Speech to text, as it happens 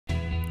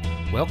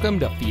Welcome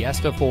to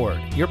Fiesta Ford,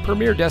 your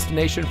premier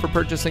destination for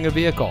purchasing a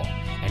vehicle.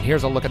 And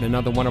here's a look at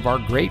another one of our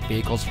great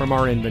vehicles from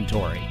our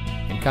inventory.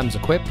 And comes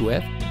equipped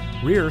with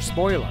rear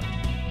spoiler,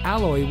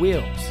 alloy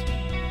wheels,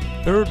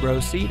 third row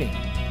seating,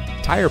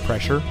 tire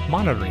pressure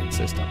monitoring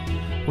system,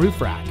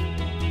 roof rack,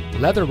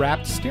 leather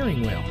wrapped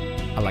steering wheel,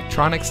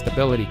 electronic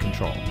stability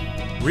control,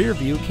 rear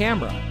view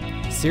camera,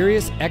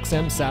 Sirius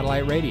XM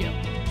satellite radio,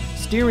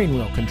 steering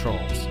wheel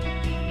controls,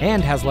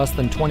 and has less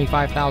than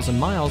 25,000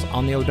 miles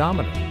on the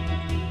odometer.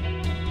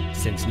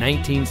 Since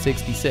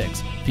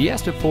 1966,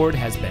 Fiesta Ford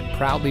has been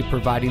proudly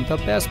providing the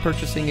best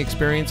purchasing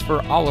experience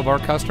for all of our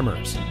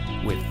customers.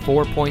 With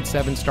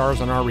 4.7 stars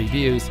on our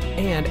reviews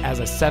and as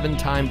a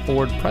 7-time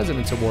Ford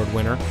President's Award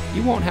winner,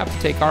 you won't have to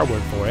take our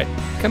word for it.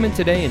 Come in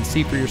today and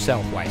see for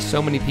yourself why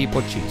so many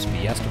people choose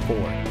Fiesta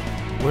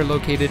Ford. We're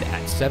located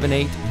at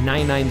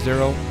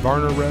 78990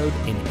 Varner Road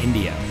in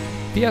Indio.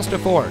 Fiesta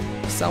Ford,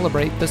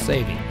 celebrate the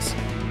savings.